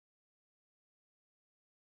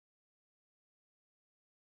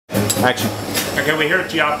Action. Okay, we're here at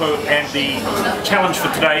Giapo, and the challenge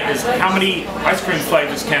for today is how many ice cream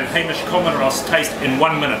flavours can Hamish coleman-ross taste in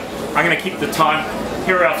 1 minute. I'm going to keep the time.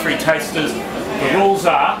 Here are our three tasters. The rules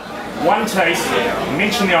are: one taste,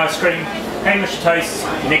 mention the ice cream, Hamish tastes,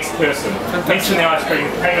 next person. Mention the ice cream,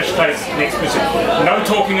 Hamish tastes, next person. No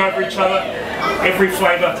talking over each other. Every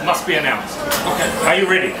flavour must be announced. Okay. Are you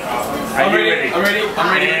ready? I'm ready.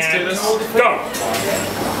 Let's do this. Go.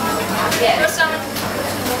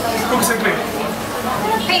 Cookies and cream.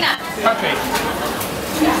 Peanut. Okay.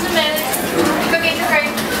 Cookies and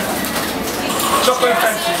cream. Chocolate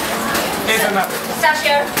crunchy. Hazelnut.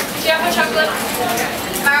 Pistachio. Giapo chocolate.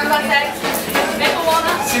 Marron latte. Maple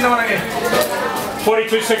walnut. Cinnamon again.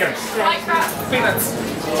 42 seconds. White crust. Peanuts.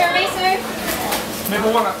 Tiramisu.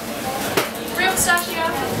 Maple walnut. Real pistachio.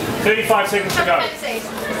 35 seconds to go. Chocolate seeds.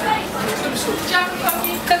 Giapo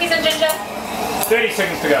cookie. Cookies and ginger. 30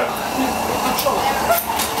 seconds to go.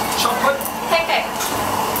 Chocolate. Pancake.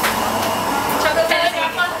 Chocolate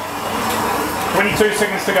chocolate. 22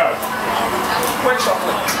 seconds to go. White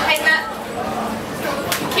chocolate. Hazelnut.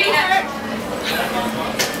 Peanut.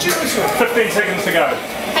 15 seconds to go.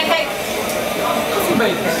 Pancake. Coffee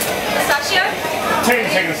beans. Pistachio.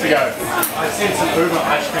 10 seconds to go. I sent some Uber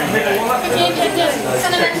ice cream today.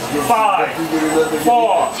 Cinnamon. 5,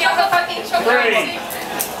 4, Giapo cookie. Chocolate.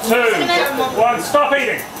 3, 2, 1. Stop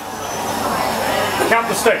eating. Count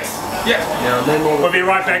the sticks. Yeah. We'll be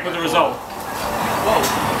right back with the result.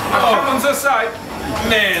 Come on the side.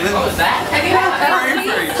 Man, Have you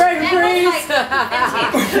had brain freeze.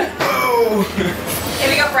 Here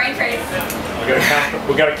we go, brain freeze.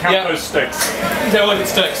 We're going to count those sticks. They're like it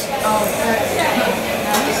sticks. So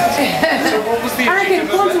what was the I reckon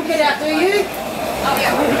Quantum will get out, do you?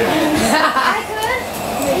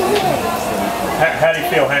 How do you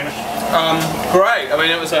feel, Hamish? Great. I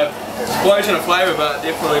mean, it was a explosion of flavour, but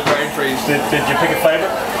definitely brain freeze. Did you pick a favourite?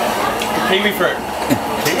 The kiwi fruit.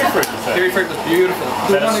 Kiwi fruit, you say? Kiwi fruit was beautiful.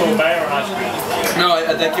 Is that a sorbet or an ice cream? No,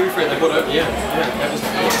 the kiwi fruit they put over. Yeah, that was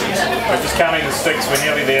awesome. We're just counting the sticks. We're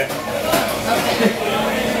nearly there.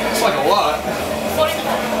 It's like a lot.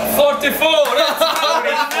 44.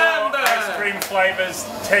 That's Ice cream flavours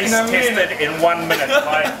tested in 1 minute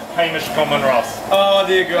by Hamish coleman-ross. Oh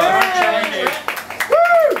dear God.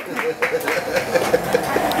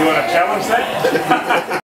 You want to challenge that?